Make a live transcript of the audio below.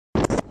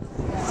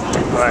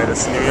Alright,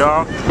 it's New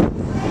York.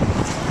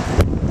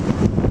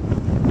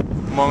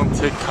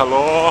 Monte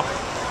Carlo.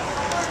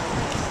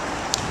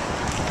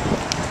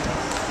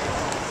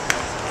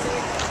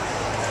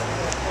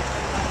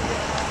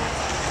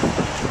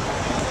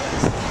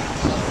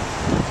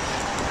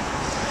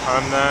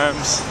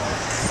 Names.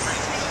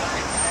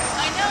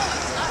 I know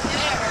it's not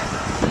there.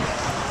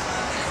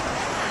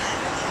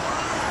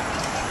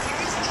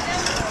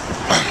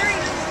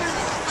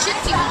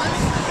 Gypsy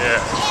ones. Yeah.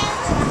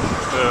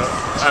 The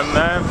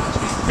M&M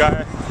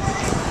guy.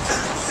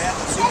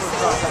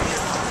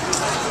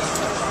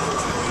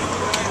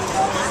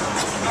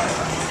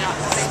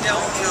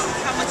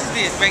 How much is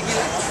this?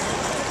 Regular?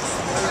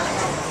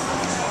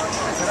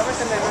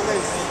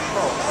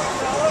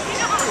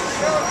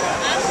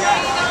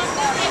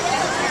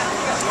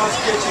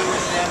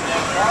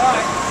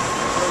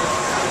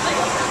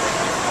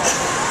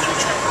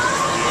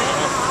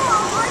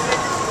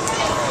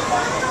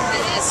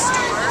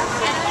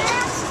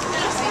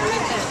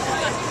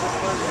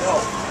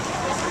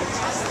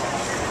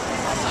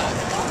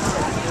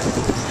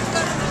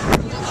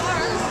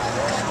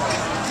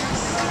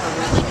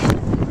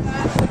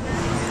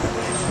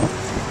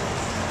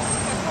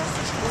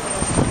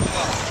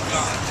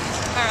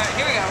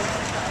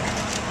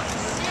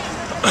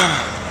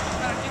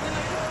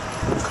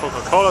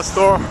 Coca-Cola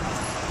store.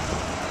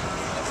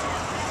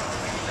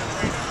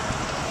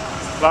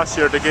 Last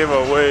year they gave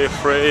away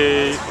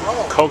free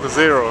Coke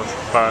Zeros,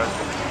 but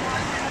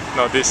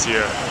not this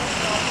year.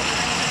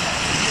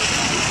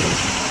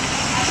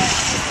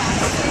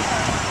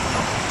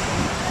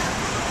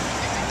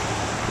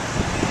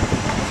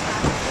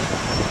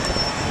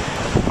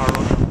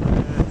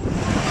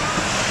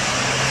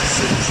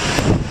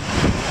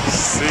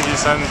 City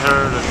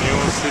Center, the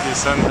new city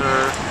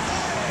center.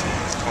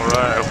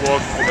 Alright, I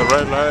walk in the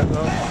red light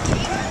now.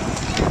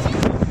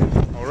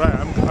 Alright,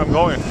 I'm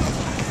going.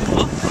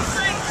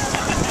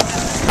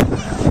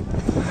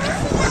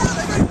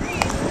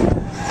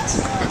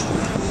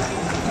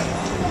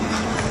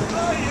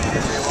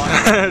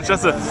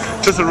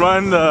 just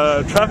run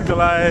the traffic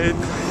light,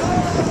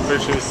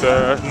 which is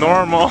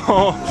normal.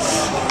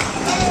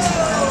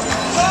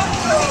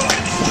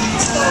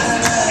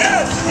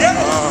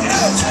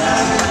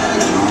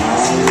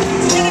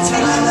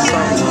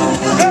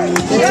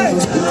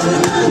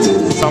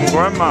 Some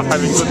grandma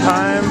having good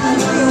time.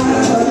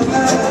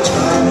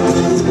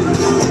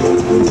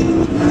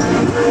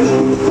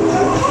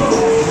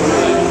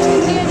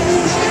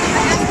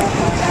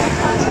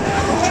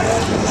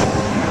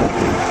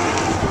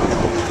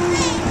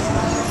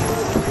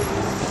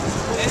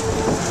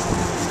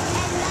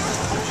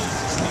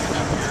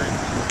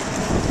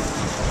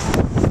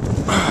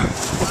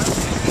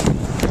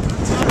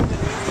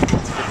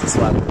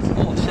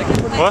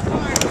 What?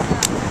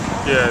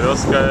 Yeah,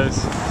 those guys.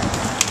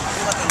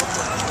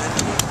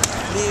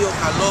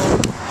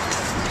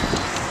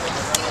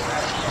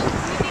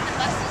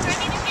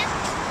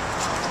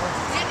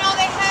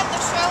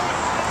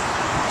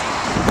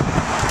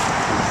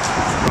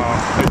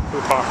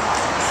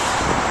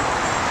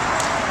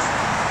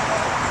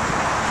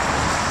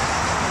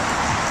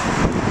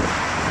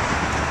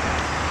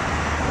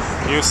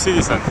 New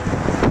city center.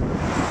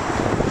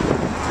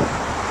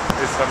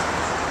 It's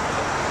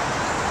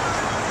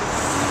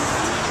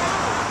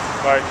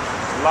like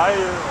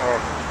lion or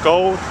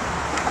gold. It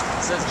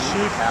says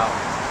sheep. Cow.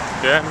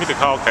 Yeah, meet the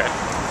cow. Okay. It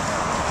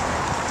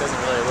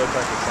doesn't really look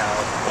like a cow.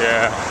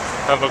 Yeah,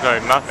 doesn't look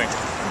like nothing.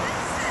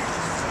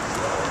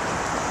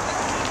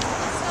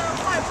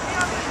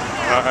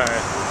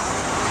 Alright.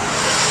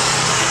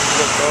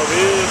 Look at all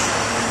these.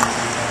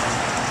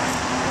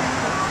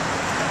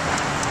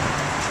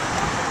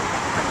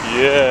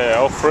 Yeah,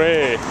 all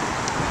free.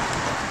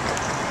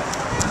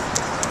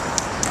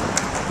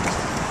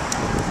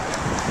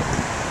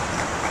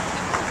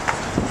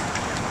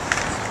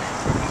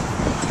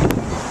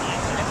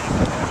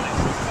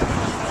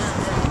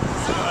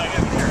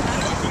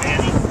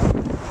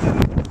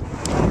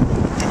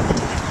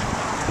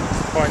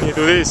 Oh, I need to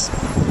do this.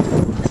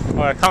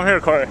 Alright, come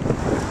here, Corey.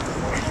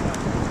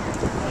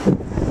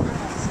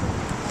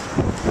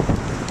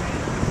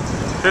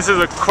 This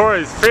is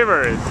Corey's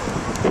favorite.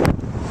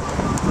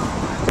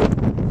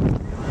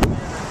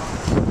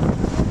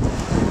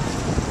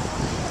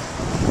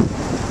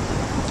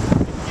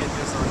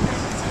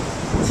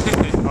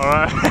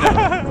 Alright.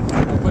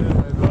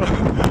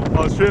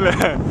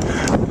 Australia.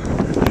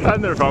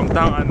 Thunder from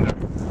down under.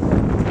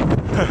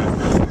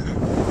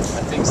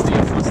 I think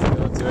Steve wants to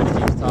go to it. He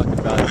keeps talking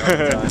about it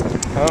all the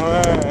time.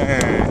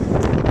 Alright.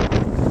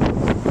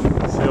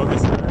 See all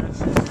these guys?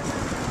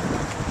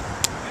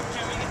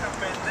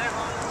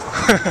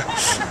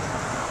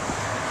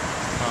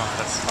 Oh,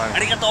 that's funny.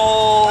 Arigato!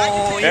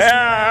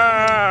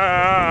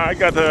 Yeah! I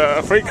got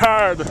a free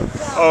card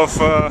of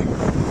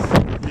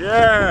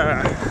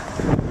yeah!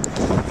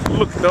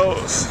 Look at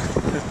those!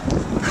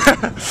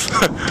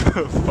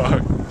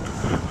 Fuck.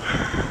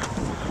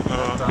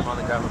 I'm on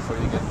the ground before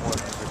you get more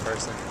than your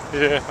person.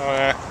 Yeah, oh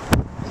yeah.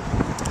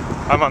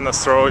 I'm gonna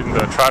throw in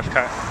the trash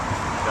can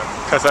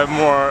because I'm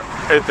more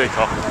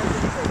ethical.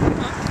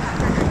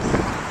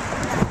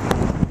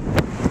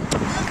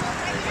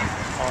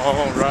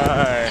 All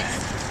right.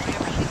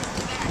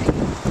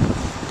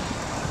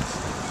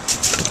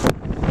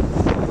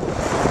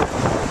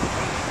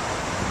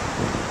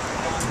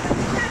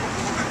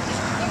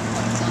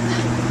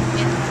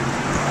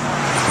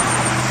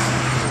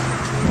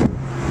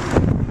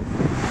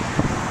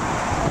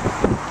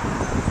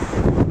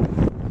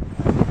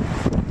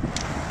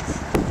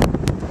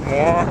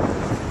 More.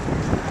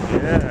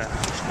 Yeah.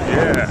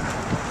 Yeah.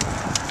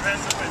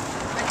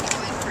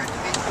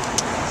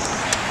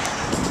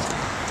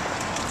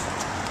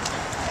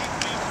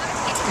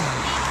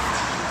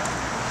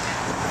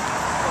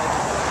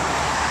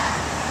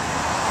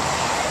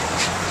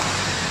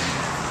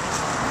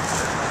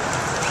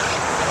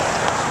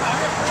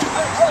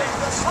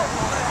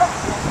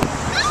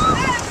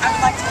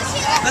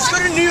 Let's go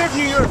to New York,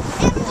 New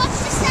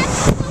York.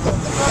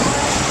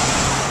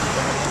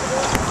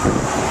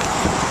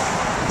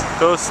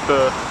 Those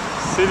the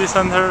city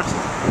center.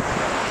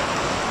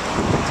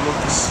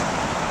 Looks.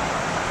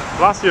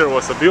 Last year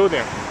was a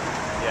building.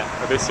 Yeah.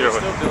 But this year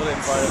They're was. still building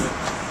part of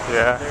it.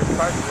 Yeah. There's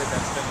part of it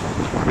that's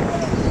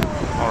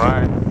finished. All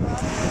right.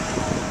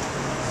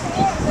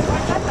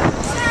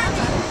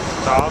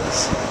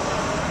 Dogs.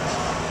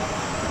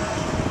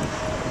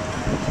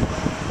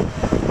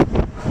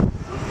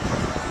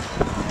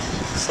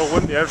 So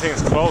windy, everything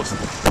is closed.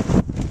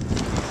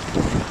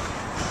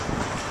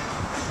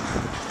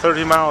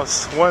 30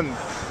 miles wind.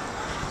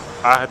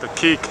 I had to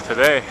kick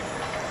today.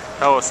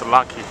 That was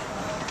lucky.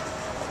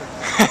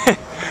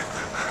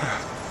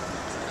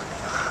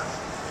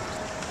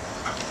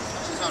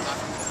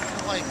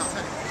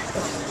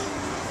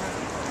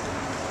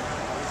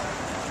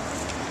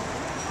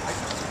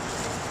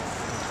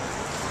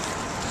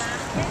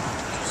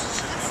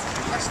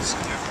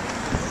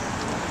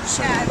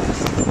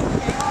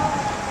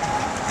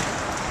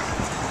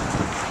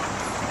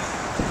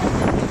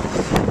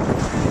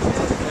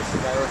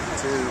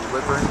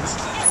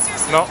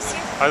 No,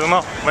 I don't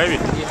know. Maybe.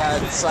 He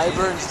had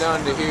sideburns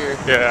down to here,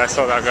 Yeah, I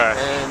saw that guy.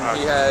 and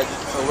he had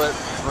a lip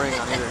ring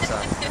on either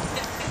side.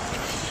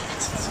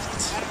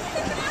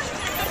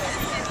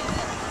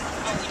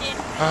 Oh, we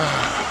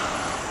did.